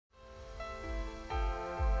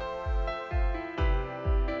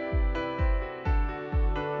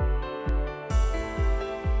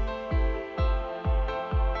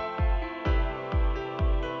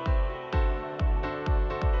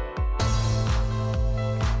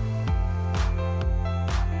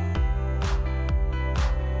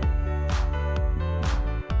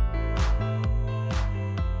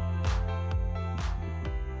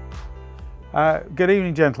Good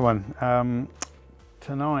evening, gentlemen.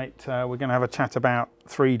 Tonight we're going to have a chat about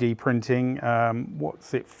 3D printing.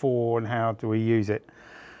 What's it for and how do we use it?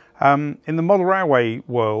 In the model railway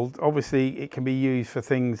world, obviously it can be used for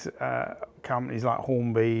things, companies like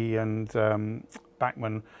Hornby and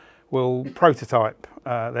Bachmann will prototype.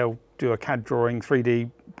 They'll do a CAD drawing,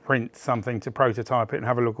 3D print something to prototype it and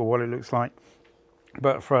have a look at what it looks like.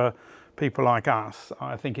 But for people like us,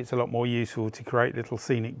 I think it's a lot more useful to create little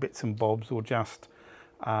scenic bits and bobs, or just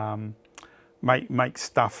make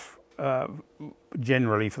stuff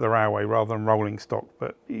generally for the railway rather than rolling stock.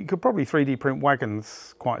 But you could probably 3D print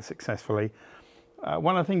wagons quite successfully.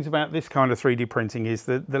 One of the things about this kind of 3D printing is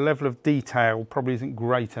that the level of detail probably isn't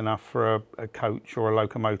great enough for a coach or a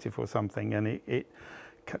locomotive or something, and it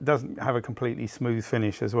doesn't have a completely smooth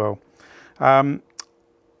finish as well.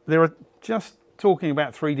 There are, just talking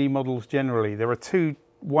about 3D models generally, there are two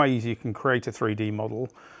ways you can create a 3D model.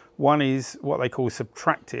 One is what they call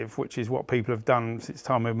subtractive, which is what people have done since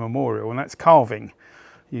time immemorial, and that's carving.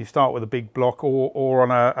 You start with a big block, or on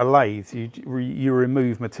a lathe, you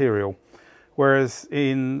remove material. Whereas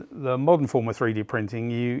in the modern form of 3D printing,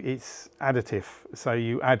 it's additive, so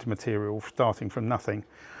you add material starting from nothing.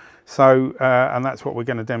 So, and that's what we're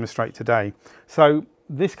going to demonstrate today. So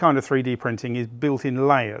this kind of 3D printing is built in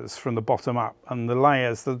layers from the bottom up, and the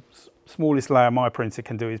layers, the smallest layer my printer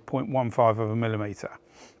can do is 0.15 of a millimetre.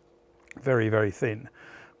 Very, very thin.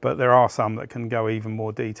 But there are some that can go even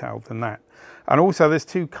more detailed than that. And also there's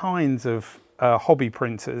two kinds of hobby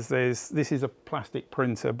printers. This is a plastic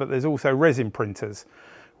printer, but there's also resin printers,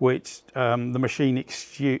 which the machine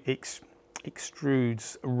extrudes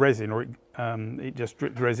resin, or it just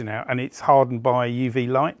drips resin out, and it's hardened by UV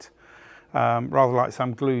light, rather like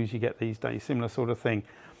some glues you get these days, similar sort of thing.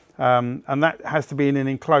 And that has to be in an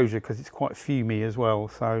enclosure because it's quite fumy as well.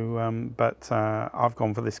 So, I've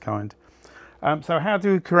gone for this kind. So how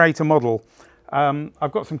do we create a model?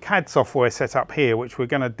 I've got some CAD software set up here, which we're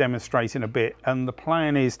going to demonstrate in a bit. And the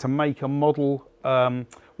plan is to make a model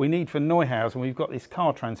we need for Neuhaus, and we've got this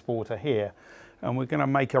car transporter here. And we're going to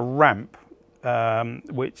make a ramp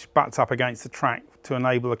which butts up against the track to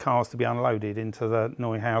enable the cars to be unloaded into the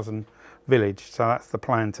Neuhausen village. So that's the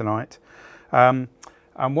plan tonight. And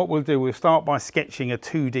what we'll do, we'll start by sketching a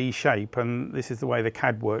 2D shape, and this is the way the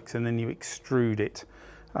CAD works, and then you extrude it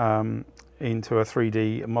into a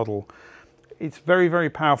 3D model. It's very, very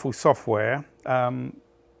powerful software.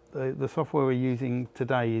 The software we're using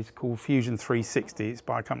today is called Fusion 360. It's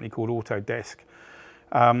by a company called Autodesk.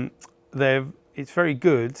 It's very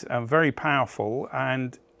good and very powerful,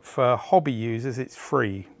 and for hobby users it's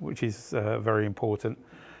free, which is very important.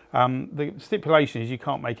 The stipulation is you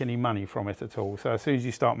can't make any money from it at all, so as soon as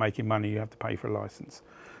you start making money you have to pay for a license,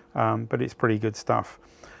 but it's pretty good stuff.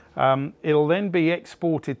 It'll then be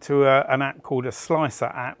exported to an app called a slicer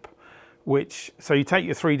app, so you take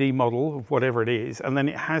your 3D model of whatever it is, and then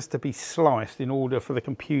it has to be sliced in order for the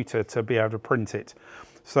computer to be able to print it.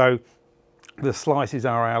 So the slices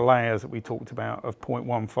are our layers that we talked about of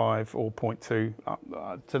 0.15 or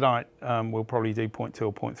 0.2. Tonight we'll probably do 0.2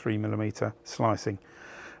 or 0.3 millimetre slicing.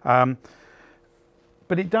 But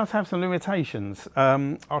it does have some limitations.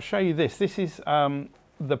 I'll show you this. This is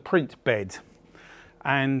the print bed.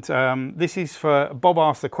 And this is for, Bob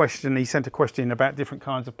asked a question, he sent a question about different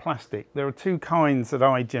kinds of plastic. There are two kinds that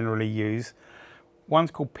I generally use.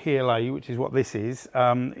 One's called PLA, which is what this is.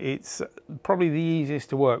 It's probably the easiest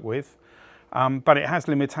to work with, but it has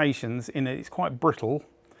limitations in it. It's quite brittle,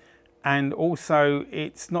 and also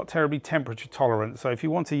it's not terribly temperature tolerant. So if you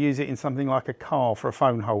want to use it in something like a car for a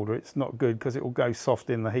phone holder, it's not good because it will go soft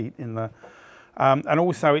in the heat. And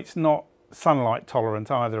also it's not sunlight tolerant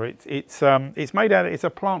either. It's made out. It's a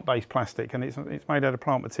plant-based plastic, and it's made out of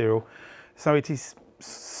plant material, so it is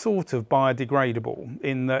sort of biodegradable.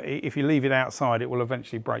 In that, if you leave it outside, it will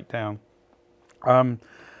eventually break down.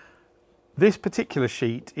 This particular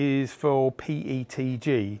sheet is for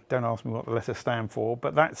PETG. Don't ask me what the letters stand for,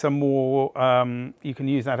 but that's a more, you can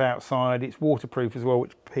use that outside. It's waterproof as well,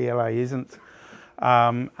 which PLA isn't.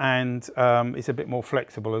 It's a bit more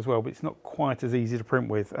flexible as well, but it's not quite as easy to print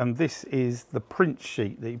with. And this is the print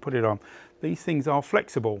sheet that you put it on. These things are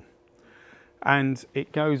flexible, and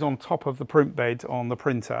it goes on top of the print bed on the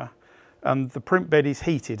printer, and the print bed is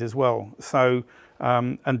heated as well. So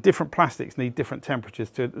and different plastics need different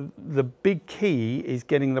temperatures. The big key is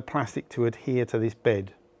getting the plastic to adhere to this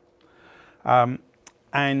bed,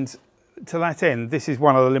 and to that end, this is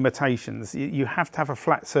one of the limitations. You have to have a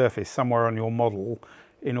flat surface somewhere on your model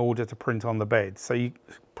in order to print on the bed. So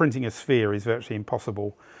printing a sphere is virtually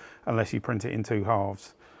impossible unless you print it in two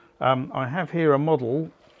halves. I have here a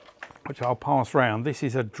model which I'll pass round. This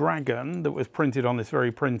is a dragon that was printed on this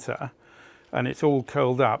very printer, and it's all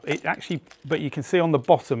curled up. It actually, but you can see on the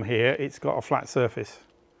bottom here, it's got a flat surface.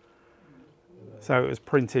 So it was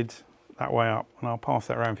printed that way up, and I'll pass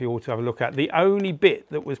that around for you all to have a look at. The only bit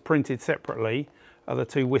that was printed separately are the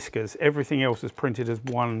two whiskers. Everything else was printed as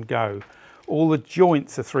one go. All the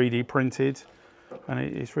joints are 3D printed, and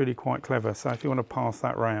it's really quite clever. So if you want to pass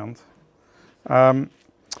that round.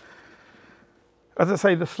 As I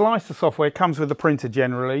say, the slicer software comes with the printer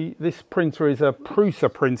generally. This printer is a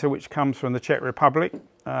Prusa printer, which comes from the Czech Republic,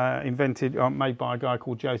 made by a guy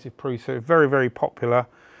called Joseph Prusa. Very, very popular.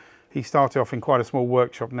 He started off in quite a small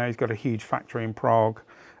workshop. Now he's got a huge factory in Prague.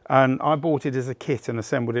 And I bought it as a kit and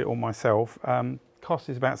assembled it all myself. Cost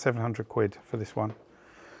is about 700 quid for this one.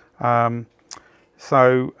 In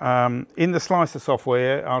the slicer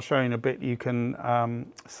software, I'll show you in a bit, you can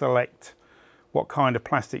select what kind of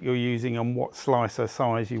plastic you're using and what slicer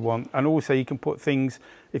size you want. And also you can put things,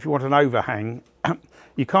 if you want an overhang,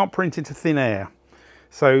 you can't print into thin air.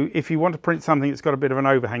 So if you want to print something that's got a bit of an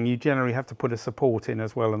overhang, you generally have to put a support in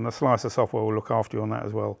as well, and the slicer software will look after you on that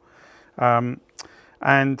as well.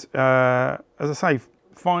 As I say,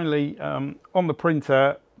 finally, on the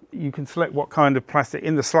printer, you can select what kind of plastic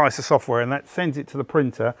in the slicer software, and that sends it to the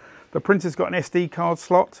printer. The printer's got an SD card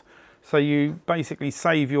slot, so you basically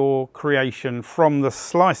save your creation from the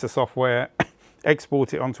slicer software,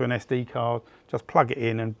 export it onto an SD card, just plug it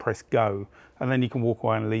in and press go, and then you can walk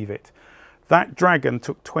away and leave it. That dragon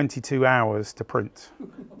took 22 hours to print.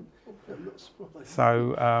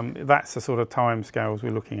 So that's the sort of time scales we're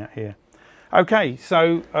looking at here. Okay,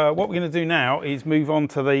 so what we're going to do now is move on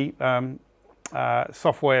to the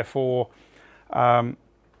software for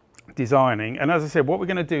designing. And as I said, what we're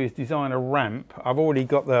going to do is design a ramp. I've already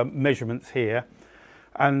got the measurements here.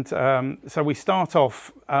 And so we start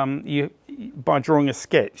off by drawing a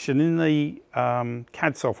sketch. And in the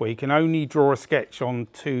CAD software, you can only draw a sketch on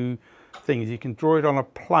two things. You can draw it on a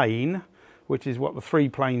plane, which is what the three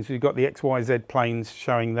planes, we've got the X, Y, Z planes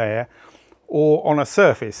showing there, or on a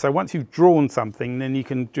surface. So once you've drawn something, then you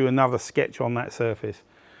can do another sketch on that surface.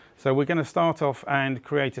 So we're going to start off and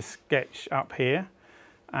create a sketch up here,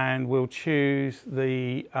 and we'll choose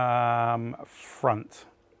the front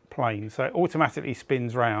plane. So it automatically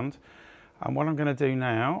spins round. And what I'm going to do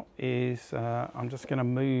now is I'm just going to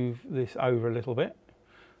move this over a little bit,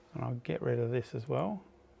 and I'll get rid of this as well.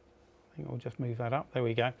 I think I'll just move that up. There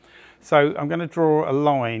we go. So I'm going to draw a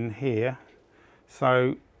line here.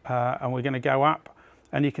 So and we're going to go up,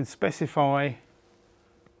 and you can specify.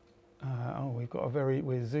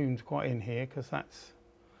 We're zoomed quite in here because that's.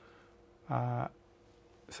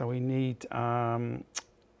 So we need.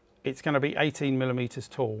 It's going to be 18 millimeters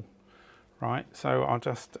tall, right? So I'll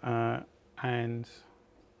just and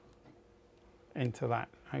enter that.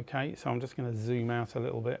 Okay. So I'm just going to zoom out a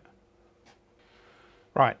little bit.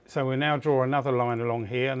 Right, so we'll now draw another line along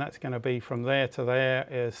here, and that's going to be from there to there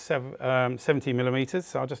is 70 millimeters.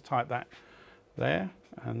 So I'll just type that there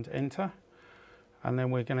and enter. And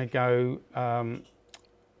then we're going to go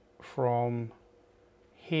from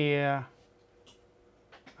here,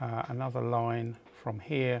 another line from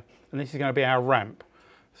here, and this is going to be our ramp.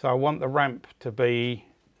 So I want the ramp to be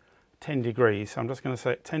 10 degrees. So I'm just going to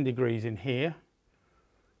set 10 degrees in here.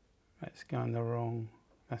 Let's go in the wrong,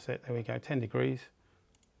 that's it, there we go, 10 degrees.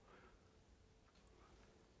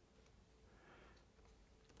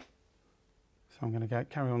 So I'm going to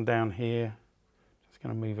carry on down here, just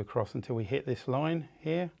going to move across until we hit this line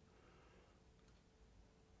here.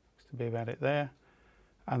 Looks to be about it there.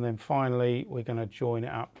 And then finally we're going to join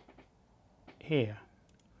it up here.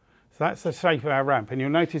 So that's the shape of our ramp, and you'll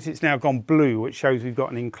notice it's now gone blue, which shows we've got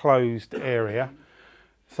an enclosed area.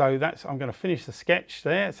 So that's, I'm going to finish the sketch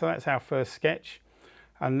there. So that's our first sketch.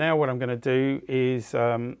 And now what I'm going to do is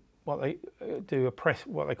what they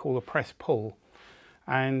call a press pull.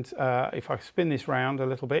 And if I spin this round a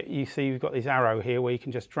little bit, you see we've got this arrow here where you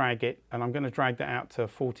can just drag it, and I'm going to drag that out to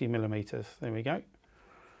 40 millimeters. There we go.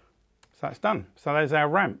 So that's done. So there's our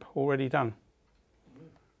ramp already done.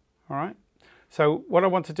 All right. So what I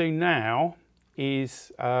want to do now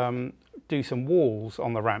is do some walls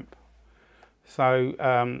on the ramp. So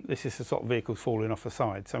this is the sort of vehicles falling off the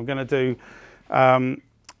side. So I'm going to do,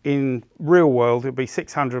 in real world, it'll be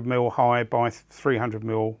 600 mil high by 300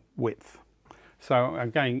 mil width. So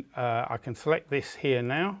again, I can select this here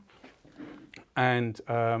now, and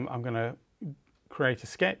I'm going to create a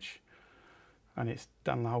sketch, and it's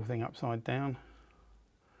done the whole thing upside down.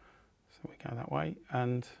 So we go that way,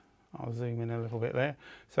 and I'll zoom in a little bit there.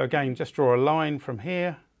 So again, just draw a line from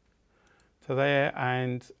here to there,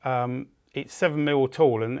 and it's 7 mil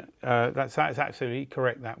tall, and that's absolutely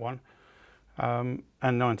correct, that one. and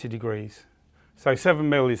 90 degrees. So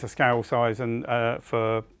 7mm is the scale size, and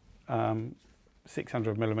for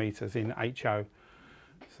 600 millimeters in HO.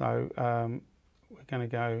 So we're going to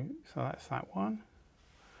go, so that's that one,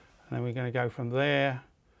 and then we're going to go from there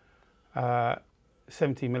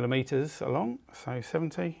 70 millimeters along, so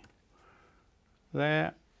 70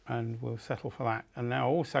 there, and we'll settle for that. And now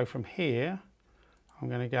also from here I'm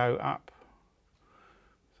going to go up,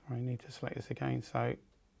 sorry, I need to select this again, so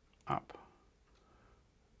up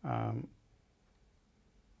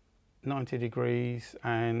 90 degrees,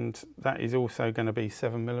 and that is also going to be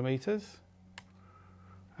 7mm,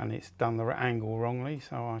 and it's done the angle wrongly,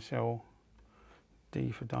 so I shall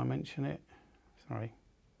D for dimension it, sorry,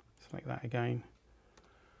 select that again.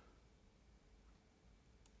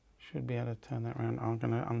 Should be able to turn that around. I'm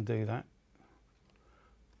going to undo that.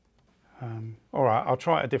 All right, I'll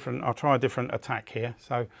try a different attack here.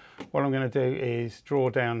 So what I'm going to do is draw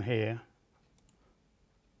down here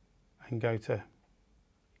and go to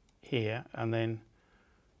here and then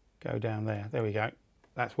go down there. There we go.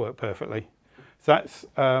 That's worked perfectly. So that's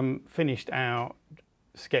finished our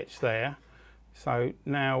sketch there. So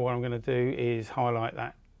now what I'm going to do is highlight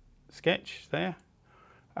that sketch there,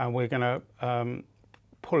 and we're going to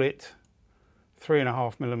pull it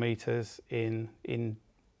 3.5mm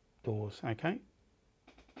indoors. Okay.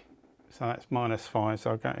 So that's -5.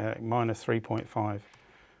 So I'll go -3.5.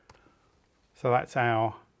 So that's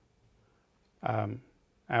our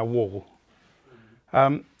wall.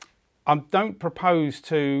 I don't propose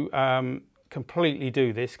to completely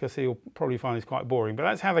do this because you'll probably find this quite boring, but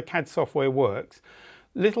that's how the CAD software works.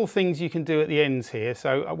 Little things you can do at the ends here.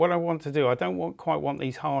 So what I want to do, I don't quite want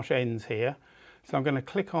these harsh ends here. So I'm going to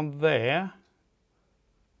click on there,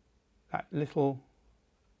 that little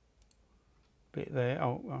bit there.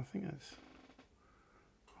 Oh, I think that's,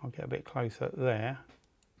 I'll get a bit closer there.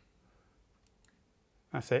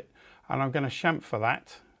 That's it. And I'm going to chamfer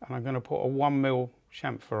that, and I'm going to put a 1mm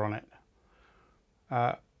chamfer on it.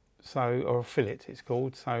 Or a fillet it's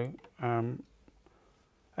called. So, and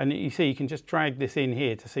you see you can just drag this in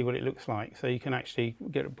here to see what it looks like. So you can actually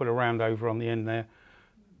put a round over on the end there.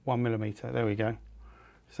 1mm, there we go.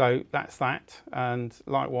 So that's that, and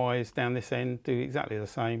likewise down this end do exactly the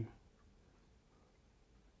same.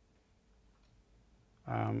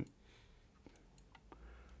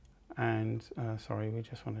 Sorry, we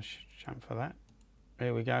just want to chamfer that.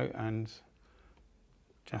 There we go, and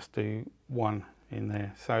just do 1 in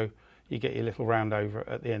there. So you get your little round over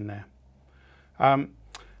at the end there.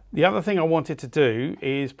 The other thing I wanted to do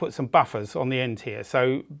is put some buffers on the end here.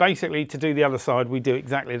 So basically to do the other side, we do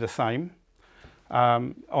exactly the same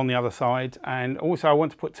on the other side. And also I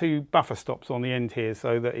want to put 2 buffer stops on the end here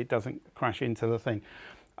so that it doesn't crash into the thing.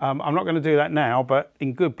 I'm not going to do that now, but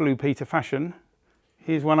in good Blue Peter fashion,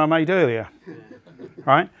 here's one I made earlier.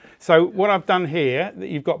 Right? So what I've done here,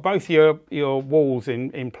 you've got both your walls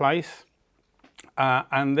in place.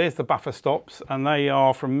 And there's the buffer stops, and they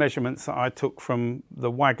are from measurements that I took from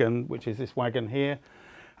the wagon, which is this wagon here.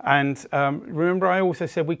 And remember I also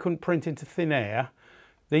said we couldn't print into thin air.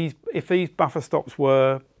 If these buffer stops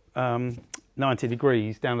were 90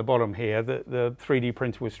 degrees down the bottom here, the 3D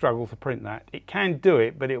printer would struggle to print that. It can do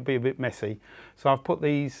it, but it'll be a bit messy. So I've put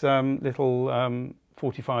these little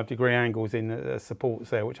 45-degree angles in as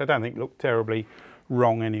supports there, which I don't think look terribly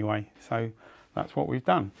wrong anyway. So that's what we've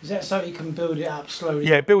done. Is that so you can build it up slowly?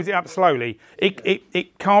 Yeah, it builds it up slowly.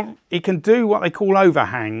 It can do what they call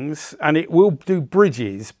overhangs, and it will do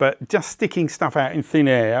bridges, but just sticking stuff out in thin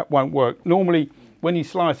air won't work. Normally, when you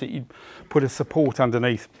slice it, you put a support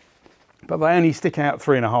underneath, but they only stick out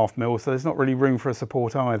 3.5mm, so there's not really room for a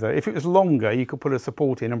support either. If it was longer, you could put a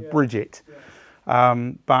support in and bridge it. Yeah.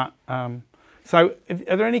 So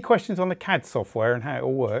are there any questions on the CAD software and how it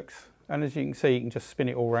all works? And as you can see, you can just spin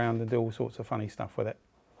it all around and do all sorts of funny stuff with it.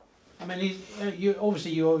 I mean,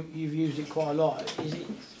 obviously you've used it quite a lot. Is it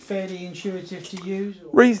fairly intuitive to use? Or?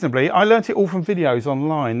 Reasonably. I learnt it all from videos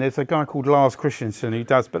online. There's a guy called Lars Christensen who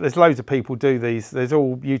does, but there's loads of people do these. There's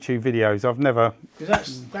all YouTube videos. I've never...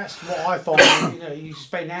 Because that's what I find, you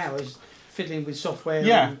spend hours fiddling with software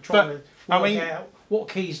and trying to work out what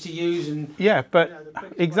keys to use and... Yeah, but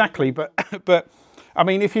exactly, but I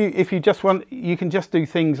mean, if you just want, you can just do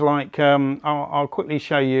things like, I'll quickly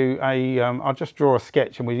show you I'll just draw a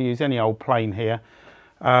sketch, and we'll use any old plane here.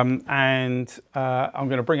 I'm going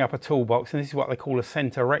to bring up a toolbox, and this is what they call a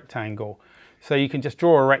center rectangle. So you can just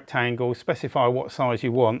draw a rectangle, specify what size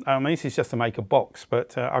you want. I mean, this is just to make a box,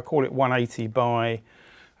 but I call it 180 by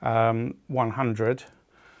 100.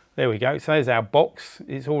 There we go. So there's our box.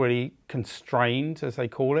 It's already constrained, as they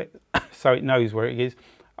call it, so it knows where it is.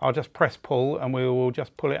 I'll just press pull, and we will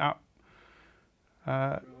just pull it up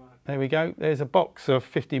There we go. There's a box of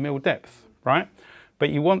 50mm depth, right? But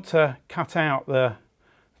you want to cut out the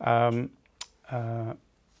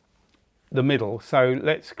middle. So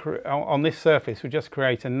let's on this surface, we just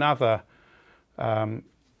create another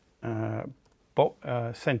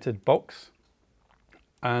centered box,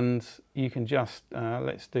 and you can just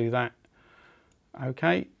let's do that.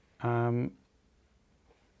 Okay, and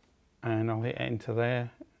I'll hit enter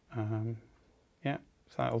there. Yeah,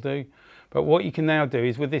 so that'll do. But what you can now do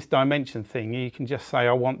is with this dimension thing, you can just say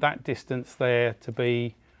I want that distance there to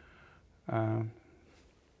be, didn't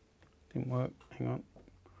work, hang on,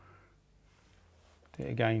 do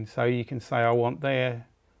it again. So you can say I want there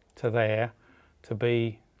to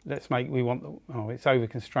be, let's make, we want, oh, it's over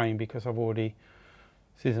constrained because I've already,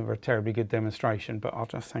 this isn't a terribly good demonstration, but I'll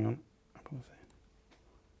just, hang on.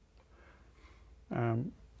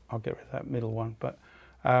 I'll get rid of that middle one, but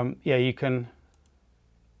yeah, you can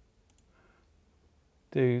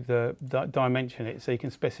do the dimension it, so you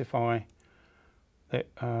can specify that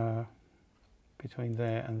between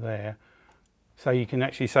there and there. So you can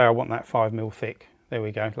actually say I want that 5mm thick. There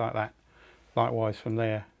we go, like that. Likewise from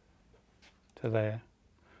there to there.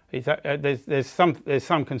 It's, there's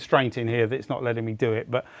some constraint in here that's not letting me do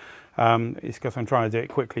it, but it's because I'm trying to do it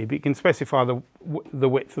quickly. But you can specify the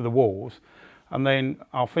width of the walls, and then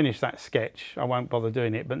I'll finish that sketch. I won't bother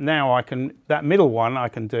doing it, but now I can, that middle one I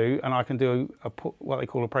can do, and I can do what they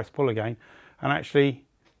call a press pull again, and actually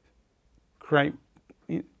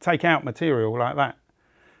take out material like that.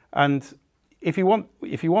 And if you want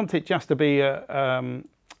it just to be go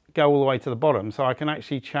all the way to the bottom, so I can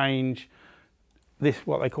actually change this,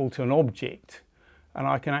 what they call, to an object, and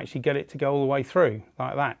I can actually get it to go all the way through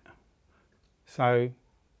like that. So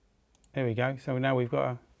there we go. So now we've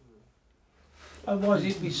got a, otherwise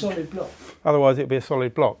it'd be solid block. Otherwise it'd be a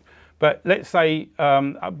solid block. But let's say,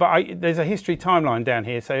 there's a history timeline down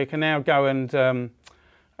here, so you can now go and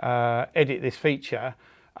edit this feature,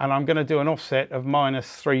 and I'm going to do an offset of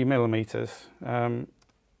 -3mm.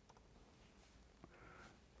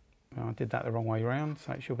 I did that the wrong way around,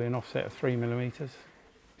 so it should be an offset of 3mm. So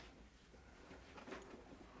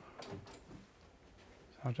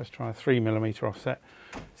I'll just try a 3mm offset.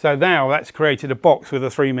 So now that's created a box with a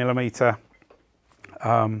 3mm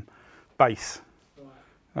base,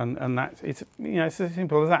 and that's, it's, you know, it's as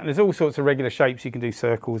simple as that. And there's all sorts of regular shapes. You can do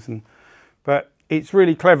circles, but it's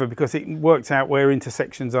really clever because it works out where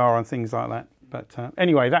intersections are and things like that. But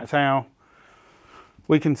anyway, that's how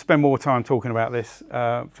we can spend more time talking about this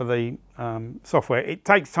for the software. It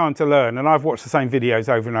takes time to learn, and I've watched the same videos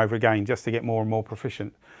over and over again just to get more and more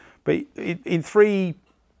proficient. But in 3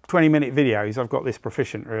 20-minute videos, I've got this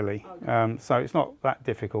proficient, really. Okay. So it's not that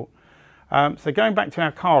difficult. So going back to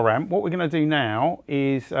our car ramp, what we're going to do now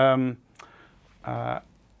is I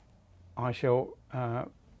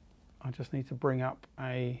just need to bring up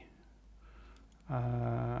a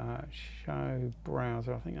show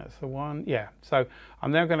browser. I think that's the one. Yeah. So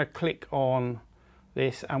I'm now going to click on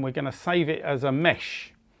this, and we're going to save it as a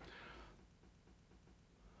mesh.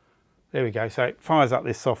 There we go. So it fires up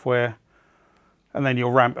this software, and then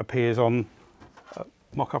your ramp appears on a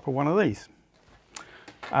mock-up of one of these.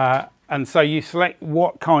 And so you select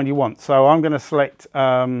what kind you want. So I'm going to select,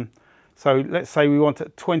 so let's say we want a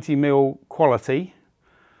 20mm quality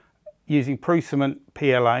using Prusa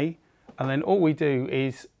PLA, and then all we do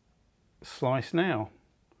is slice now.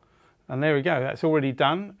 And there we go, that's already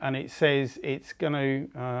done, and it says it's going to,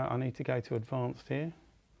 I need to go to advanced here.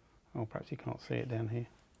 Oh, perhaps you can't see it down here.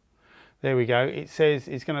 There we go, it says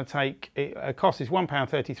it's going to take, it cost is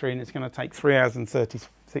 £1.33, and it's going to take 3 hours and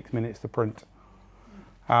 36 minutes to print.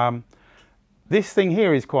 This thing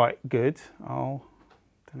here is quite good. Don't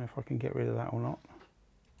know if I can get rid of that or not.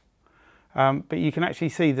 But you can actually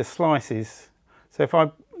see the slices. So if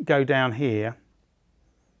I go down here,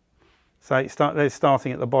 so they're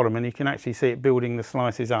starting at the bottom, and you can actually see it building the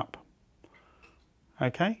slices up.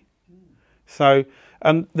 Okay? So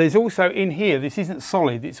there's also in here, this isn't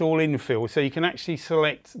solid, it's all infill. So you can actually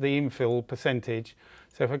select the infill percentage.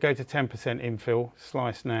 So if I go to 10% infill,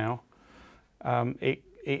 slice now,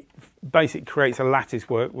 it basically creates a lattice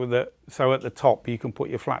work with it. So at the top, you can put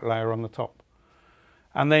your flat layer on the top.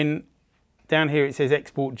 And then down here it says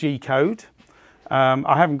export G code.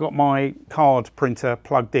 I haven't got my card printer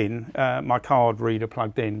plugged in, my card reader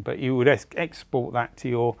plugged in, but you would export that to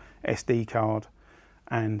your SD card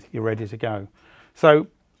and you're ready to go. So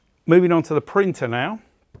moving on to the printer now,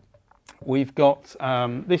 we've got,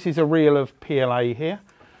 this is a reel of PLA here,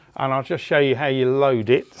 and I'll just show you how you load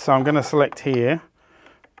it. So I'm going to select here,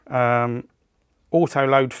 auto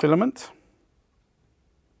load filament,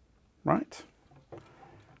 right?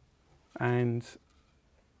 And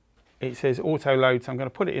it says auto load, so I'm going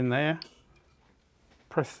to put it in there.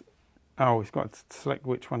 Press, oh, it's got to select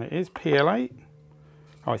which one it is, PL8.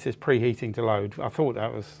 Oh, it says preheating to load. I thought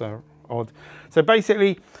that was odd. So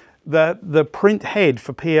basically, the print head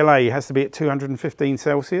for PLA has to be at 215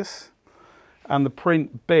 Celsius, and the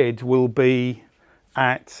print bed will be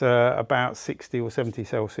at about 60 or 70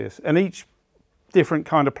 Celsius. And each different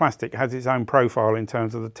kind of plastic has its own profile in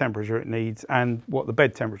terms of the temperature it needs and what the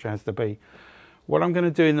bed temperature has to be. What I'm going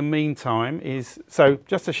to do in the meantime is, so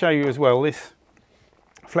just to show you as well, this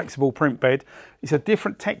flexible print bed, it's a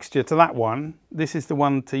different texture to that one. This is the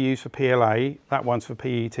one to use for PLA, that one's for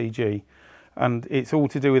PETG, and it's all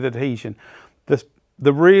to do with adhesion.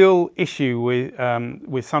 The real issue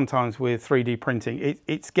with sometimes with 3D printing,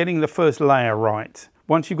 it's getting the first layer right.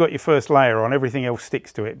 Once you've got your first layer on, everything else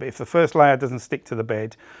sticks to it. But if the first layer doesn't stick to the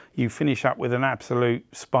bed, you finish up with an absolute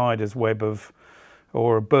spider's web of,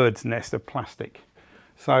 or a bird's nest of plastic.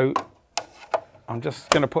 So I'm just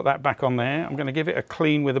going to put that back on there. I'm going to give it a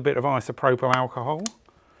clean with a bit of isopropyl alcohol,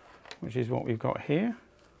 which is what we've got here.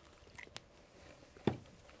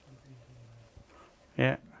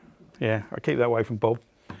 Yeah, yeah, I keep that away from Bob.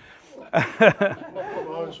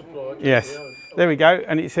 Yes, there we go.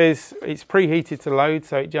 And it says it's preheated to load,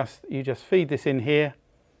 so you just feed this in here,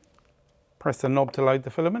 press the knob to load the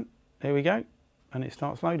filament. There we go, and it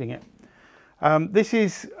starts loading it. This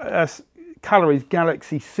is colour is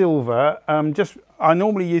Galaxy Silver. I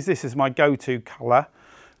normally use this as my go-to colour.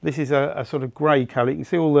 This is a sort of grey colour. You can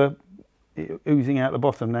see all the oozing out the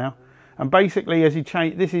bottom now. And basically, as you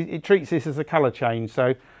change, it treats this as a colour change.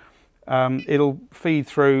 So it'll feed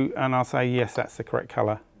through, and I'll say yes, that's the correct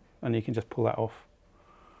colour, and you can just pull that off.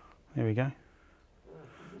 There we go.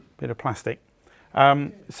 Bit of plastic.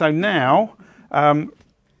 So now,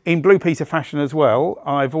 in Blue Peter fashion as well,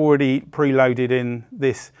 I've already preloaded in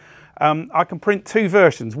this. I can print two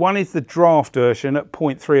versions. One is the draft version at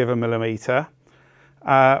 0.3 of a millimetre,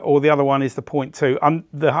 or the other one is the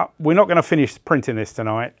 0.2. We're not going to finish printing this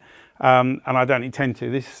tonight, and I don't intend to.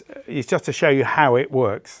 This is just to show you how it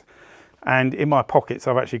works. And in my pockets,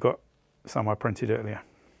 I've actually got some I printed earlier.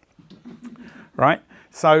 Right,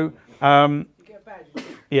 so You get a badge.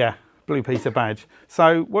 yeah, Blue Peter badge.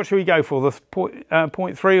 So what should we go for? The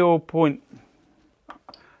 0.3 or point?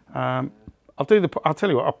 I'll tell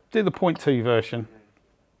you what, I'll do the 0.2 version.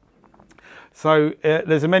 So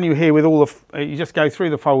there's a menu here with all the, you just go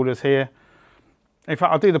through the folders here. In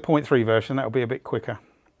fact, I'll do the 0.3 version, that'll be a bit quicker.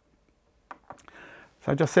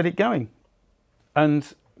 So just set it going.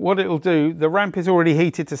 And what it'll do, the ramp is already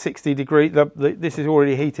heated to 60 degrees, this is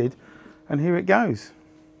already heated, and here it goes.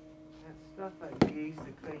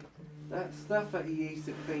 That stuff that you used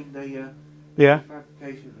to clean the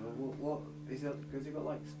fabrication, what is it? Because you've got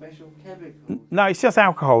like special chemicals. No, it's just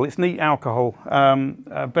alcohol. It's neat alcohol,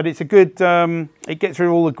 but it's a good. It gets rid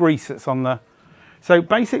of all the grease that's on the. So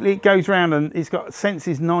basically, it goes around and it's got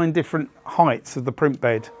senses 9 different heights of the print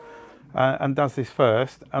bed, and does this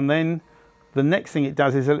first, and then the next thing it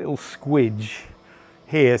does is a little squidge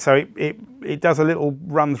here. So it does a little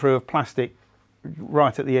run through of plastic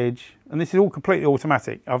right at the edge, and this is all completely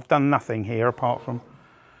automatic. I've done nothing here apart from.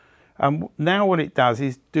 Now what it does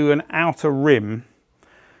is do an outer rim,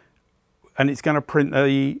 and it's going to print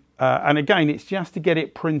the, and again it's just to get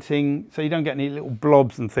it printing so you don't get any little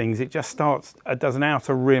blobs and things. It just does an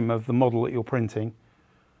outer rim of the model that you're printing,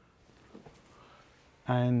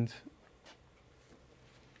 and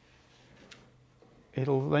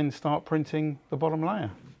it'll then start printing the bottom layer.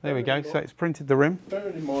 There we go, so it's printed the rim.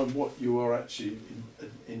 Bearing in mind what you are actually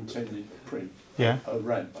intending to print, Yeah. a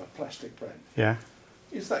ramp, a plastic ramp. Yeah.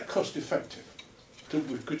 Is that cost effective?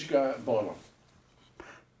 Could you go out and buy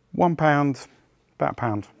one? £1, about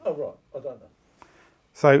 £1. Oh right, I don't know.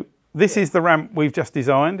 So this is the ramp we've just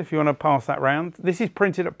designed, if you want to pass that round. This is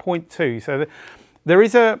printed at 0.2, so there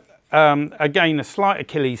is again a slight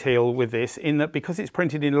Achilles heel with this, in that because it's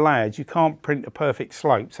printed in layers, you can't print a perfect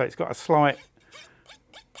slope, so it's got a slight...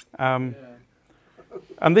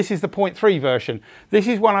 And this is the 0.3 version. This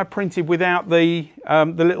is one I printed without the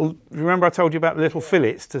little, remember I told you about the little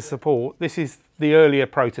fillets to support? This is the earlier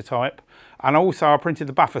prototype. And also I printed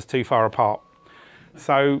the buffers too far apart.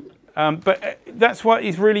 So, but that's what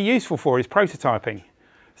it's really useful for, is prototyping.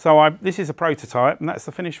 So this is a prototype, and that's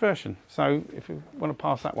the finished version. So if you want to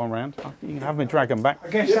pass that one round, you can have me drag them back. I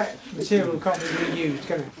guess that material can't be reused,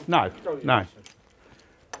 can it? No, no.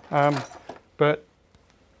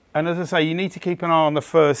 And as I say, you need to keep an eye on the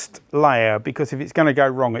first layer, because if it's going to go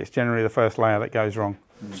wrong, it's generally the first layer that goes wrong.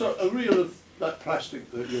 So a reel of that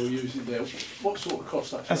plastic that you're using there, what sort of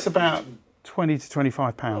cost that? That's about £20 to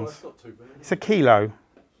 £25. Oh, that's not too bad. It's a kilo.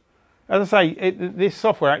 As I say, this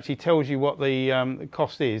software actually tells you what the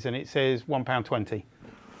cost is, and it says £1.20.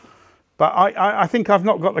 But I think I've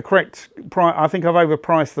not got the correct price. I think I've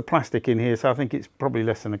overpriced the plastic in here, so I think it's probably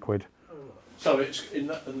less than £1. So it's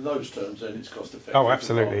in those terms, then it's cost effective. Oh,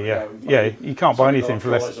 absolutely, yeah, yeah. You can't buy anything for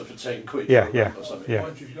less. For 10 quid. Yeah, yeah, yeah.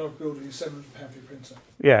 Mind you, if you're building £700 for your printer.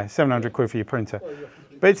 Yeah, 700 quid for your printer.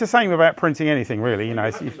 But it's the same about printing anything, really. You know.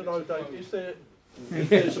 Is there? If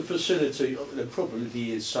there's a facility, there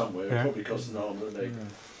probably is somewhere. It probably costs an arm and a leg.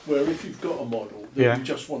 Where if you've got a model that you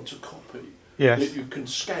just want to copy, that you can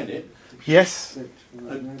scan it. Yes.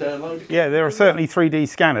 And download it. Yeah, there are certainly 3D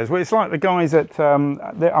scanners. Well, it's like the guys at,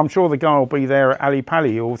 I'm sure the guy will be there at Ali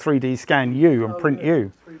Pali or 3D scan you and print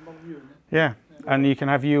you. Yeah, and you can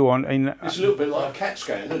have you on. It's a little bit like a CAT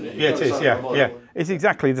scan, isn't it? Yeah, it is, yeah, yeah. It's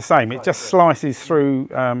exactly the same. It just slices through,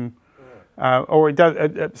 or it does,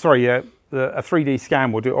 a 3D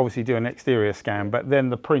scan will obviously do an exterior scan, but then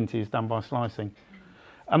the print is done by slicing.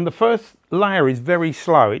 And the first layer is very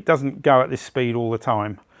slow. It doesn't go at this speed all the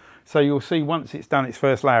time. So you'll see once it's done its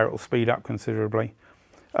first layer, it will speed up considerably.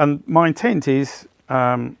 And my intent is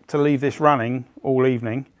to leave this running all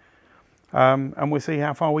evening, and we'll see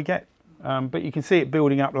how far we get. But you can see it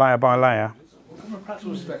building up layer by layer. Well, from a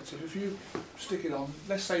practical perspective, if you stick it on,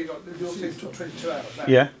 let's say your thing took 22 hours.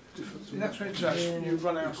 Yeah. In that 22 hours, you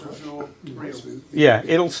run out of your reel. Yeah,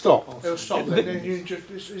 it'll stop. It'll stop. Then you just,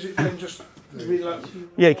 is it then just reload?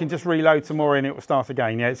 Yeah, you can just reload some more in, it will start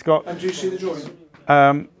again. Yeah, it's got. And do you see the drawing?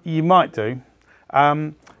 You might do.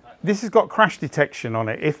 This has got crash detection on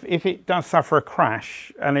it. If it does suffer a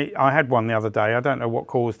crash, and I had one the other day, I don't know what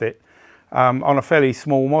caused it, on a fairly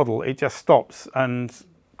small model, it just stops and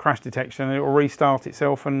crash detection, and it will restart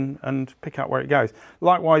itself and pick up where it goes.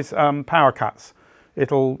 Likewise, power cuts,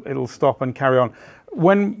 it'll stop and carry on.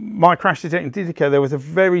 When my crash detection did occur, there was a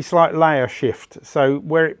very slight layer shift. So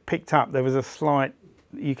where it picked up, there was a slight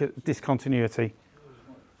discontinuity.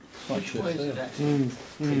 Which way is it actually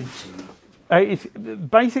pitching? It's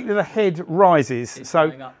basically the head rises. It's so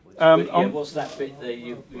going upwards. Yeah, what's that bit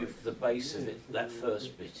there? The base of it, that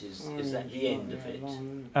first bit is that the end of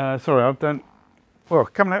it? Sorry, I don't. Well,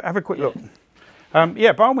 come and have a quick look.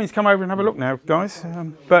 Yeah, by all means, come over and have a look now, guys.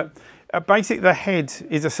 But basically, the head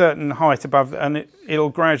is a certain height above, and it'll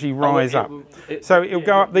gradually rise up. So it'll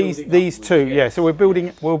go up these two. Yeah. So we're building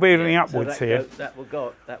upwards so here. That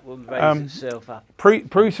will raise itself up.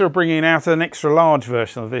 Prusa are bringing out an extra large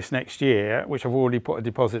version of this next year, which I've already put a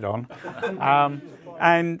deposit on,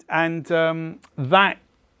 and that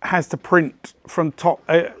has to print from top.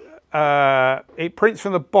 It prints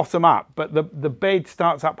from the bottom up, but the bed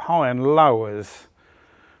starts up high and lowers.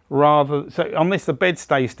 So on this, the bed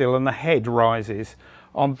stays still and the head rises.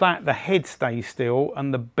 On that, the head stays still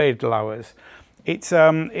and the bed lowers.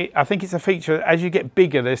 I think it's a feature, as you get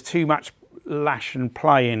bigger, there's too much lash and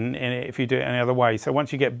play in it if you do it any other way. So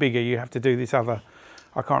once you get bigger, you have to do this other,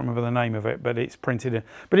 I can't remember the name of it, but it's printed in.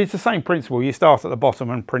 But it's the same principle. You start at the bottom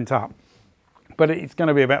and print up. But it's going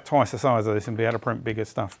to be about twice the size of this and be able to print bigger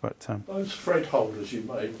stuff. But those thread holders you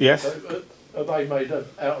made, yes. Are they made out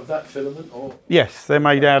of that filament, or? Yes, they're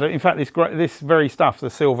made out of. In fact, this very stuff, the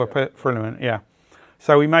silver filament. Yeah.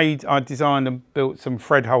 So I designed and built some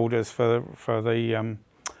thread holders for the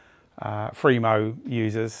Fremo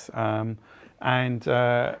users, and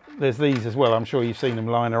there's these as well. I'm sure you've seen them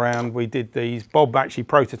lying around. We did these. Bob actually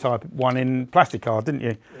prototyped one in plastic card, didn't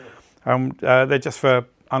you? They're just for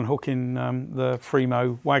unhooking the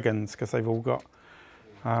Fremo wagons because they've all got.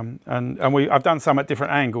 I've done some at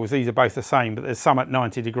different angles. These are both the same, but there's some at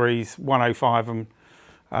 90 degrees, 105, and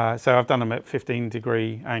so I've done them at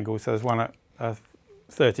 15-degree angles. So there's one at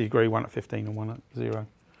 30 degree, one at 15, and one at 0.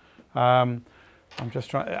 I'm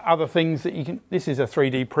just trying other things that you can. This is a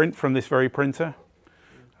 3D print from this very printer,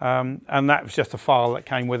 and that was just a file that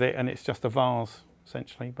came with it, and it's just a vase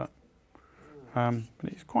essentially, but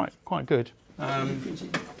it's quite good.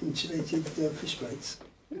 Insulated fish plates.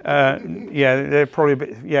 Yeah, they're probably a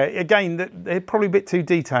bit. Yeah, again, they're probably a bit too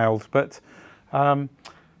detailed. But I've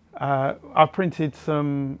printed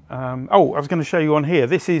some. Oh, I was going to show you on here.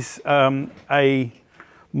 This is a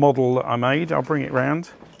model that I made. I'll bring it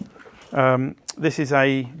round. This is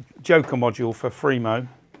a Joker module for Fremo,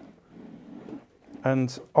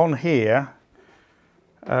 and on here,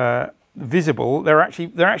 visible. There are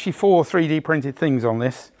actually 4 3D printed things on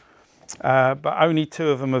this, but only 2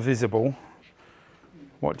 of them are visible.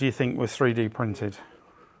 What do you think was 3D printed?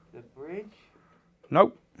 The bridge?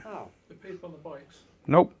 Nope. Oh. The people on the bikes?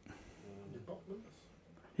 Nope.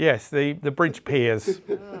 Yes, the bridge piers.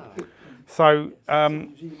 So the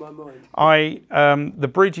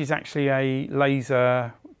bridge is actually a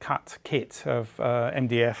laser cut kit of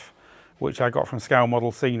MDF, which I got from Scale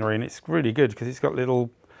Model Scenery, and it's really good because it's got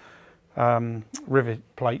little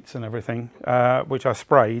rivet plates and everything, which I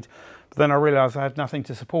sprayed. But then I realised I had nothing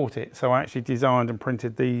to support it, so I actually designed and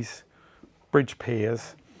printed these bridge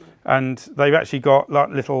piers, and they've actually got like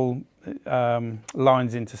little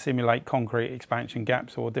lines in to simulate concrete expansion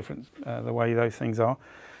gaps or different the way those things are.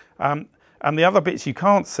 And the other bits you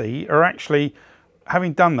can't see are actually,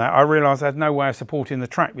 having done that, I realised I had no way of supporting the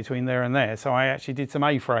track between there and there, so I actually did some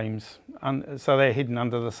A-frames, and so they're hidden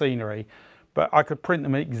under the scenery, but I could print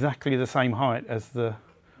them at exactly the same height as the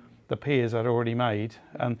piers I'd already made,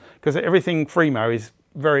 because everything Fremo is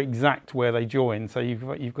very exact where they join, so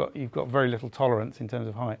you've got very little tolerance in terms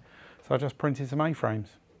of height. So I just printed some A-frames,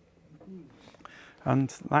 and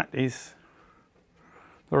that is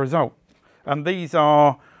the result. And these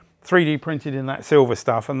are 3D printed in that silver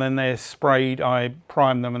stuff, and then they're sprayed. I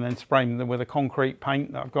primed them and then sprayed them with a concrete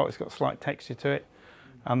paint that I've got. It's got slight texture to it,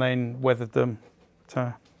 and then weathered them.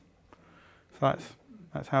 So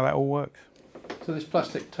that's how that all works. So this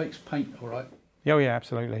plastic takes paint, all right? Oh yeah,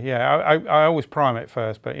 absolutely. Yeah, I always prime it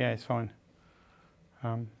first, but yeah, it's fine.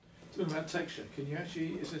 Talking about texture, can you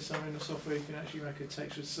actually, is there something in the software you can actually make a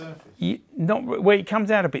textured surface? Well, it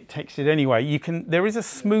comes out a bit textured anyway. There is a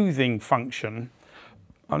smoothing function.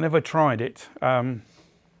 I've never tried it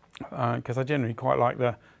because I generally quite like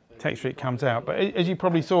the texture it comes out. But as you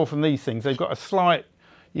probably saw from these things, they've got a slight,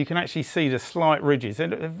 you can actually see the slight ridges.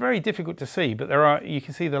 They're very difficult to see, but you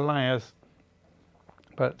can see the layers.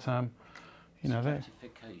 But, you know, they're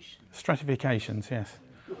stratifications, yes.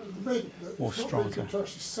 Or strata. To actually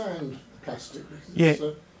sand plastic because yeah.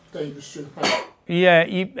 It's dangerous to impact.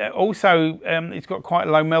 Yeah, also it's got quite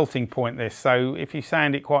a low melting point, this, so if you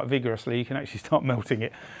sand it quite vigorously you can actually start melting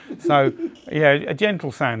it. So yeah, a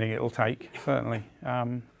gentle sanding it'll take, certainly.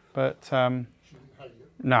 No, but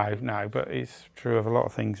it's true of a lot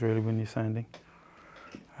of things really when you're sanding.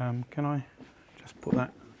 Can I just put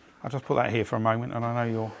that, I'll just put that here for a moment, and I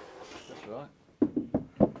know you're... That's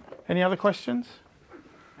right. Any other questions?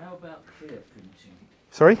 How about clear printing?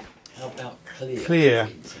 Sorry? How about clear? Clear.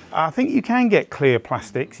 I think you can get clear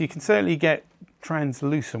plastics. You can certainly get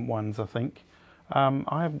translucent ones, I think.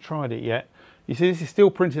 I haven't tried it yet. You see, this is still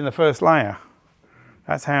printing the first layer.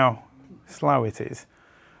 That's how slow it is.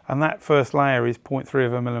 And that first layer is 0.3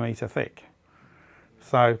 of a millimetre thick.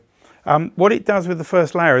 So what it does with the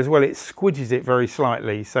first layer as well, it squidges it very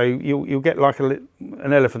slightly. So you'll get like an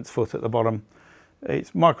elephant's foot at the bottom.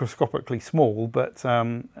 It's microscopically small, but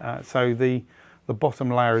so the bottom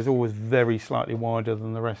layer is always very slightly wider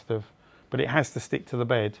than the rest of, but it has to stick to the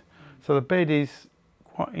bed. So the bed is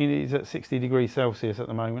at 60 degrees Celsius at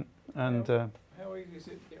the moment. And how easy is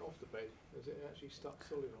it to get off the bed? Is it actually stuck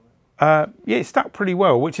solid on it? Yeah, it's stuck pretty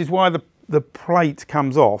well, which is why the plate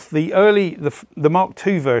comes off. The Mark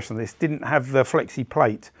II version of this didn't have the flexi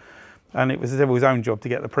plate, and it was the devil's own job to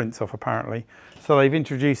get the prints off apparently. So they've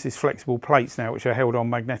introduced these flexible plates now, which are held on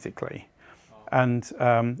magnetically. And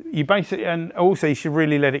you basically, and also you should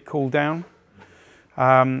really let it cool down.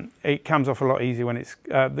 It comes off a lot easier when it's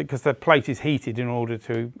because the plate is heated in order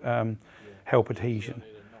to help adhesion.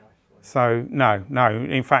 So no,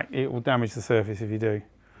 in fact it will damage the surface if you do.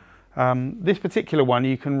 This particular one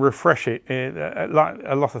you can refresh it. Like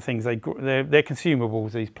a lot of things, they're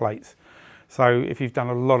consumables, these plates. So if you've done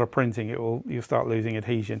a lot of printing, you'll start losing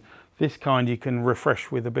adhesion. This kind you can refresh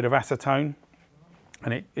with a bit of acetone,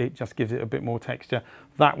 and it just gives it a bit more texture.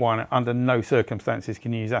 That one, under no circumstances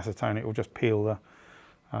can you use acetone. It will just peel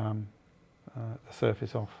the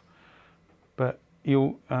surface off. But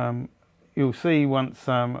you'll see once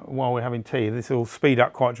while we're having tea, this will speed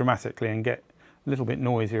up quite dramatically and get a little bit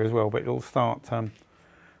noisier as well. But it'll start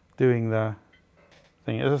doing the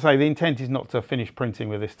thing. As I say, the intent is not to finish printing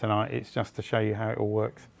with this tonight. It's just to show you how it all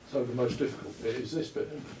works. So the most difficult bit is this bit.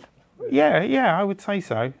 Yeah, I would say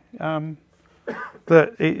so.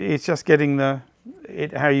 But it's just getting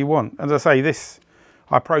it how you want. As I say, this,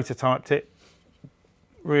 I prototyped it,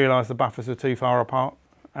 realised the buffers were too far apart,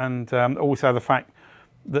 and also the fact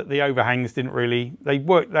that the overhangs didn't really, they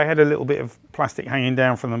had a little bit of plastic hanging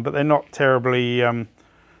down from them, but they're not terribly, they're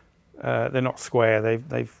not square,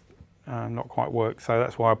 they've not quite worked, so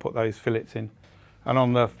that's why I put those fillets in. And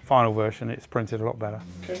on the final version it's printed a lot better.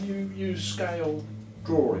 Can you use scale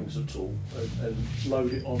drawings at all and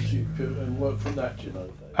load it onto your computer and work from that, do you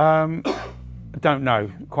know? Don't know,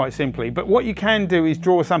 quite simply. But what you can do is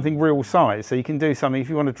draw something real size. So you can do something, if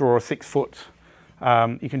you want to draw a 6 foot,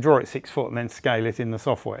 you can draw it 6 foot and then scale it in the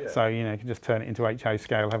software. Yeah. So, you know, you can just turn it into HO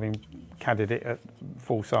scale, having CAD'd it at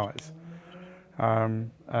full size. And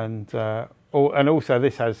also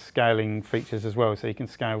this has scaling features as well, so you can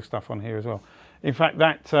scale stuff on here as well. In fact,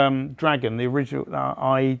 that dragon, the original,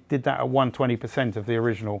 I did that at 120% of the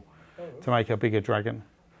original to make a bigger dragon.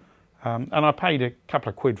 And I paid a couple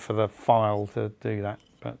of quid for the file to do that,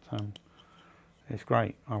 but it's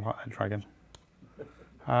great. I like that dragon.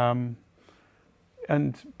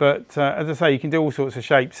 But as I say, you can do all sorts of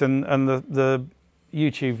shapes, and the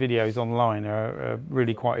YouTube videos online are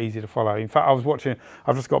really quite easy to follow. In fact,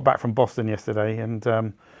 I've just got back from Boston yesterday, and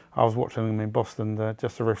I was watching them in Boston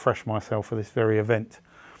just to refresh myself for this very event.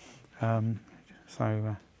 As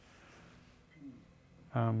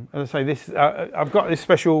I say, this I've got this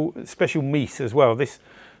special meese as well. This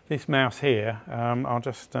mouse here, I'll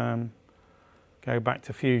just go back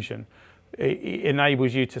to Fusion. It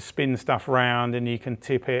enables you to spin stuff around, and you can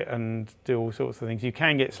tip it and do all sorts of things. You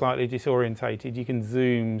can get slightly disorientated. You can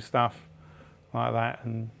zoom stuff like that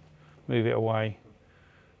and move it away,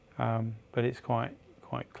 but it's quite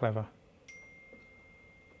clever.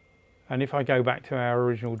 And if I go back to our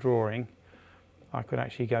original drawing, I could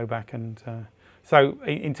actually go back and so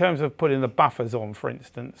in terms of putting the buffers on, for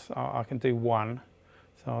instance, I can do one.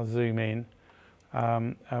 So I'll zoom in.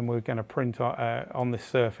 And we're going to print on this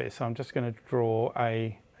surface. So I'm just going to draw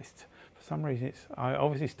for some reason I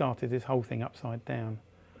obviously started this whole thing upside down.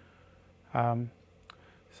 So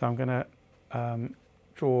I'm going to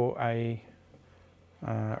draw a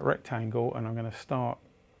rectangle, and I'm going to start,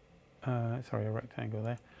 a rectangle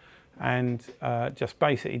there, and just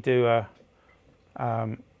basically do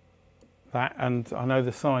that. And I know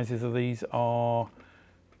the sizes of these are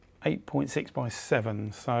 8.6 by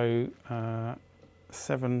 7, so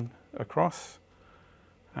 7 across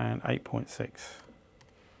and 8.6.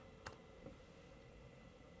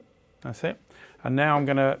 That's it. And now I'm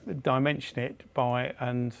going to dimension it by,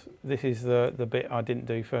 and this is the bit I didn't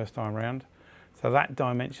do first time round. So that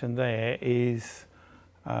dimension there is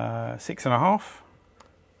 6.5.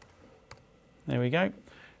 There we go.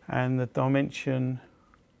 And the dimension,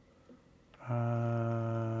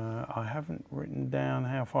 I haven't written down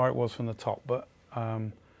how far it was from the top, but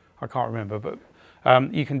I can't remember. But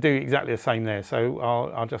you can do exactly the same there. So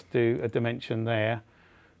I'll just do a dimension there,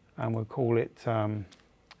 and we'll call it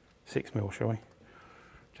 6 mil, shall we?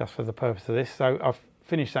 Just for the purpose of this. So I've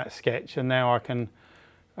finished that sketch, and now I can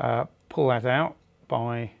pull that out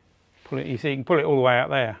by pulling. You see, you can pull it all the way out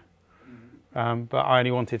there. But I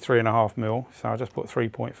only wanted 3.5 mil, so I'll just put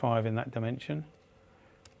 3.5 in that dimension.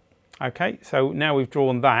 Okay, so now we've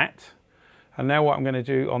drawn that, and now what I'm going to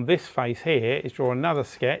do on this face here is draw another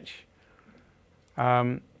sketch,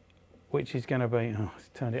 which is going to be, it's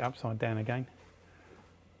turned it upside down again.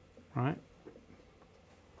 Right.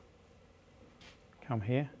 Come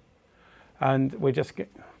here, and we're just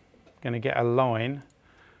going to get a line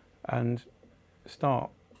and start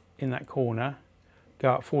in that corner,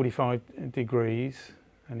 go up 45 degrees,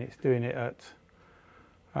 and it's doing it at,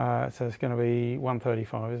 so it's going to be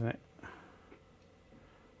 135, isn't it?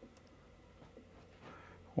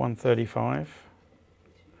 135,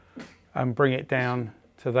 and bring it down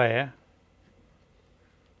to there.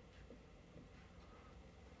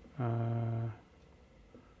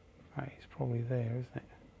 It's probably there, isn't it?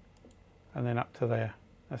 And then up to there.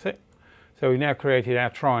 That's it. So we've now created our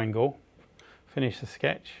triangle, finish the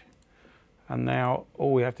sketch, and now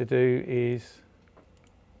all we have to do is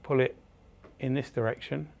pull it in this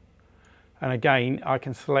direction. And again, I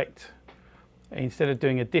can select, instead of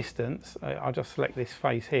doing a distance, I'll just select this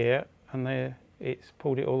face here, and there it's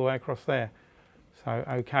pulled it all the way across there. So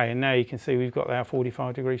okay, and now you can see we've got our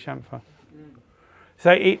 45-degree chamfer.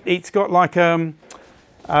 So it's got like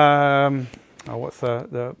what's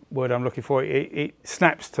the word I'm looking for? It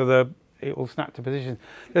snaps to it will snap to position.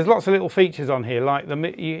 There's lots of little features on here, like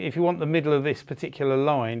if you want the middle of this particular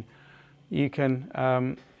line, you can,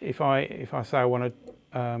 if I say I want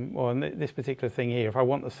to, well, this particular thing here, if I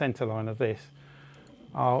want the center line of this,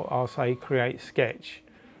 I'll say create sketch,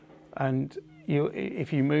 and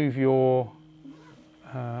if you move your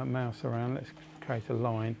mouse around, let's create a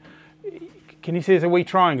line. Can you see there's a wee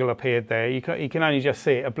triangle appeared there? You can only just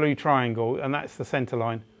see it, a blue triangle, and that's the center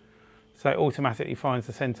line. So it automatically finds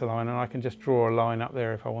the center line, and I can just draw a line up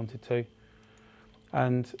there if I wanted to.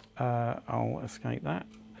 And I'll escape that.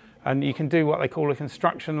 And you can do what they call a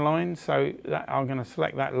construction line. So I'm going to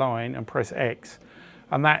select that line and press X.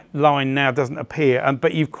 And that line now doesn't appear,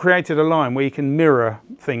 but you've created a line where you can mirror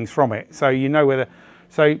things from it. So you know whether,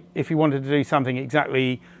 so if you wanted to do something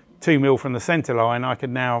exactly 2 mil from the center line, I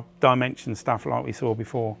could now dimension stuff like we saw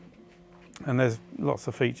before. And there's lots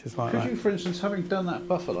of features like that. Could you, for instance, having done that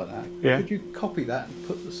buffer like that, yeah, could you copy that and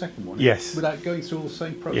put the second one in? Yes. Without going through all the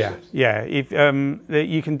same process? Yeah, if,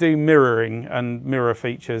 you can do mirroring and mirror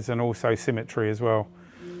features, and also symmetry as well.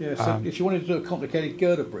 Yeah, so if you wanted to do a complicated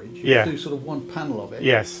girder bridge, you could do sort of one panel of it.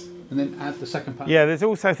 Yes. And then add the second panel. Yeah, there's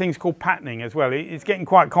also things called patterning as well. It's getting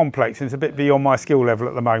quite complex and it's a bit beyond my skill level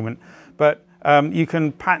at the moment. But you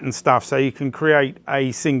can pattern stuff, so you can create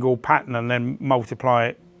a single pattern and then multiply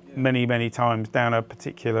it many, many times down a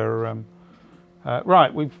particular...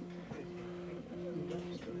 right,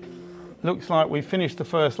 looks like we've finished the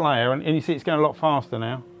first layer, and you see it's going a lot faster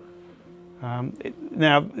now.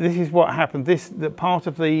 Now, this is what happened. The part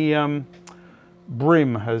of the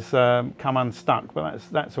brim has come unstuck, but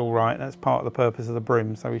that's all right. That's part of the purpose of the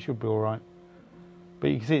brim, so we should be all right. But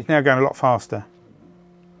you can see it's now going a lot faster.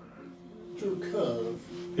 Do a curve.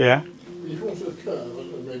 Yeah. If you wanted a curve,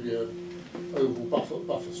 and maybe an oval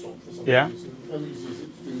buffer stop for some reason, how easy is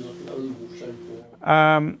it to do like an oval shape?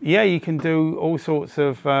 Or? Yeah, you can do all sorts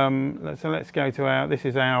of. So let's go to this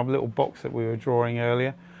is our little box that we were drawing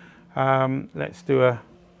earlier. Let's do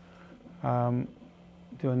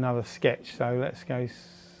another sketch. So let's go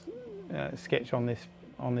sketch on this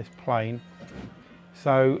plane.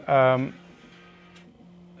 So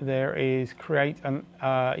there is create an.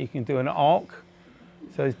 You can do an arc.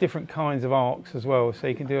 So there's different kinds of arcs as well. So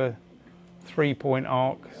you can do a 3-point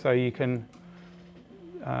arc. So you can.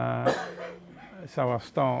 So I'll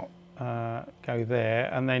start. Go there,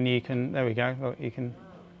 and then you can. There we go. Look, you can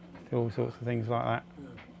do all sorts of things like that.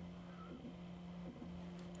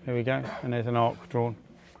 There we go, and there's an arc drawn.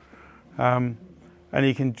 And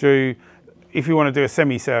you can do, if you want to do a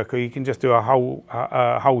semicircle, you can just do a whole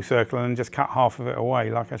circle and just cut half of it away,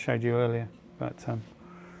 like I showed you earlier. But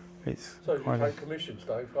it's so you take commissions,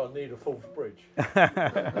 Dave. I need a fourth bridge.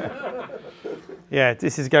 Yeah,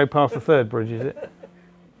 this is go past the third bridge, is it?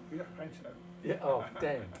 Yeah. Oh,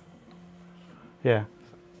 damn. Yeah.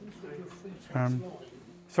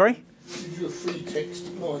 Sorry? You do a free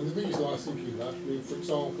text line. The reason I was thinking that, I mean, for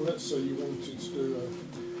example, let's say you wanted to do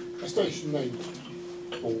a station name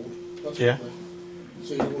board. That's yeah.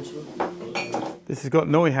 So you want to. This has got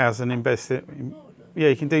Neuhausen invested. Yeah,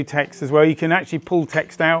 you can do text as well. You can actually pull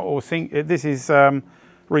text out or sync. This is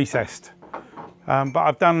recessed. But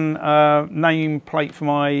I've done a nameplate for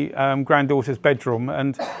my granddaughter's bedroom,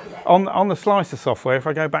 and on the slicer software, if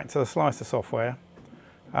I go back to the slicer software,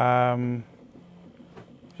 there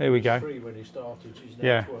we go. 3 when he started, she's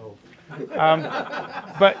now 12.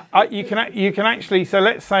 But you can actually, so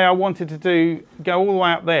let's say I wanted to go all the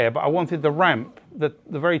way up there, but I wanted the ramp, the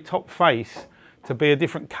very top face, to be a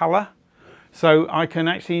different colour. So I can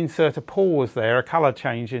actually insert a pause there, a colour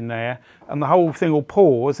change in there, and the whole thing will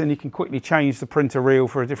pause, and you can quickly change the printer reel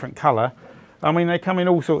for a different colour. I mean, they come in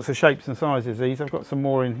all sorts of shapes and sizes, these. I've got some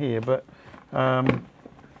more in here, but to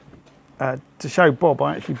show Bob,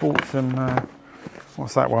 I actually bought some,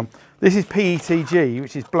 what's that one? This is PETG,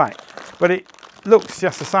 which is black, but it looks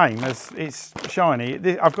just the same, as it's shiny.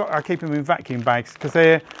 I keep them in vacuum bags because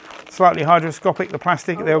they're slightly hydroscopic, the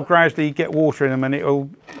plastic. They'll gradually get water in them and it'll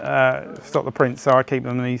stop the print, so I keep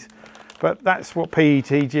them in these. But that's what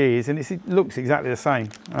PETG is, and it looks exactly the same,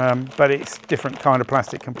 but it's different kind of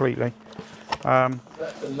plastic completely. And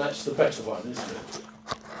that's the better one, isn't it?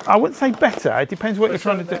 I wouldn't say better. It depends what you're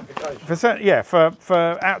trying to do. For certain, yeah,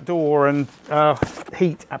 for outdoor and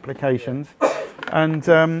heat applications. And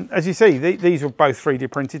as you see, these are both 3D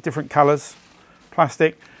printed, different colours,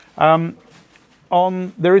 plastic.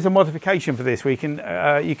 There is a modification for this. You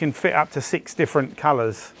can fit up to 6 different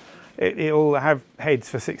colours. It'll have heads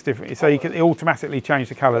for 6 different. So you can automatically change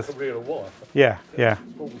the colours. Like a reel of wire. Yeah, yeah.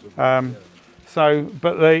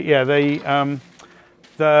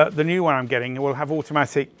 The new one I'm getting will have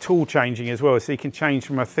automatic tool changing as well, so you can change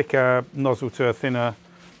from a thicker nozzle to a thinner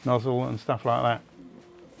nozzle and stuff like that.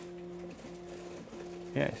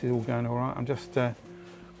 Yeah, this is all going all right. I'm just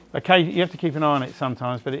okay. You have to keep an eye on it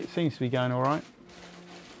sometimes, but it seems to be going all right.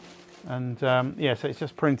 And yeah, so it's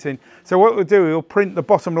just printing. So what we'll do, we'll print the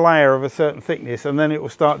bottom layer of a certain thickness, and then it will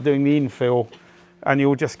start doing the infill, and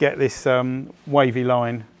you'll just get this wavy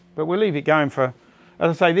line. But we'll leave it going for.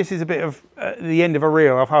 As I say, this is a bit of the end of a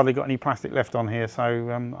reel. I've hardly got any plastic left on here, so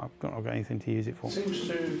I've not got anything to use it for. It seems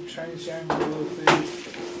to change the angle of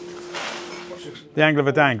the angle of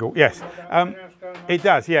a dangle, yes. It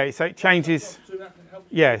does, yeah. So it changes.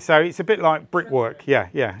 Yeah, so it's a bit like brickwork. Yeah,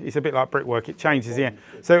 yeah. It's a bit like brickwork. It changes, yeah.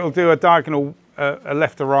 So it'll do a diagonal, a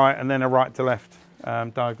left to right, and then a right to left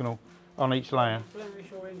diagonal on each layer.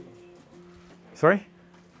 Flemish or English? Sorry?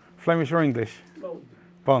 Flemish or English? Bond.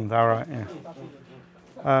 Bond, all right, yeah.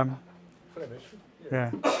 Flemish.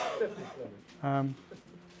 Yeah. Definitely Flemish.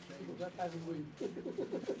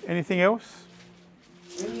 Anything else?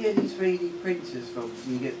 When you get these 3D printers from,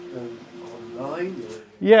 do you get them online?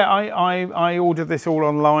 Yeah, I ordered this all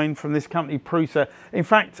online from this company, Prusa. In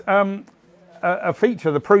fact, a feature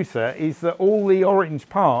of the Prusa is that all the orange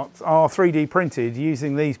parts are 3D printed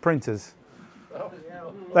using these printers.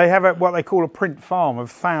 They have what they call a print farm of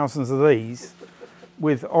thousands of these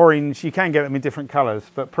with orange. You can get them in different colours,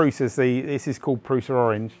 but Prusa's this is called Prusa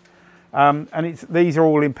Orange. And these are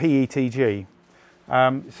all in PETG.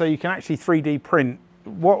 So you can actually 3D print.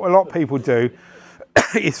 What a lot of people do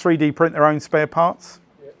is 3D print their own spare parts.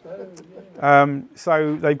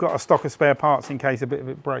 So they've got a stock of spare parts in case a bit of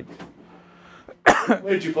it breaks.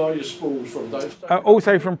 Where'd you buy your spools from, Dave?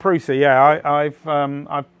 Also from Prusa, yeah.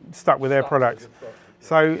 I've stuck with their products.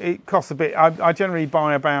 So it costs a bit. I generally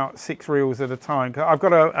buy about 6 reels at a time. I've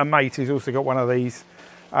got a mate who's also got one of these,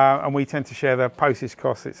 and we tend to share the postage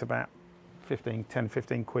costs. It's about 10,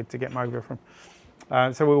 15 quid to get them over from.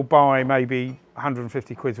 So we'll buy maybe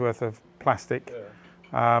 150 quid's worth of plastic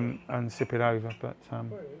and ship it over. But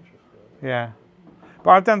yeah,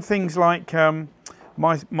 but I've done things like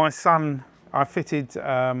my son. I fitted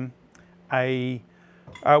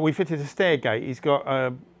we fitted a stair gate. He's got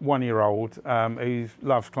a 1-year-old who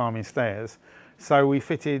loves climbing stairs. So we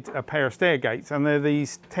fitted a pair of stair gates, and they're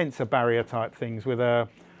these tensor barrier type things with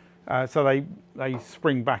so they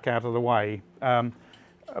spring back out of the way.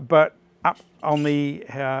 But up on the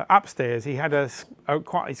upstairs, he's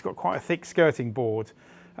got quite a thick skirting board,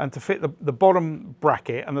 and to fit the bottom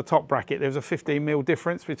bracket and the top bracket, there's a 15mm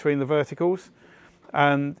difference between the verticals.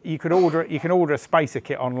 And you can order a spacer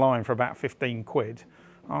kit online for about 15 quid.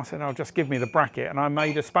 I said, "Oh, just give me the bracket," and I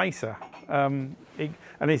made a spacer. And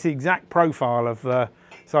it's the exact profile of the.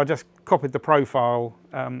 So I just copied the profile.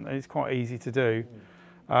 And it's quite easy to do,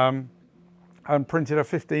 and printed a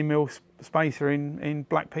 15mm spacer in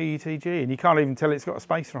black PETG, and you can't even tell it's got a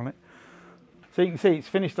spacer on it. So you can see it's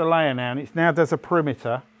finished a layer now, and it now does a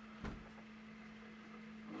perimeter.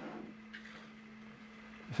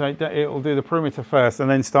 So it will do the perimeter first and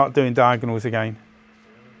then start doing diagonals again.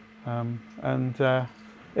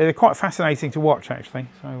 They're quite fascinating to watch, actually.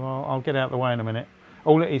 So I'll get out of the way in a minute.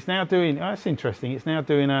 Oh, look, it's now doing, that's interesting, it's now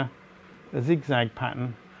doing a zigzag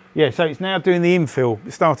pattern. Yeah, so it's now doing the infill.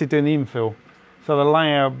 It started doing the infill. So the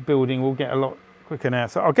layer building will get a lot quicker now.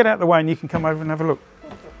 So I'll get out of the way and you can come over and have a look.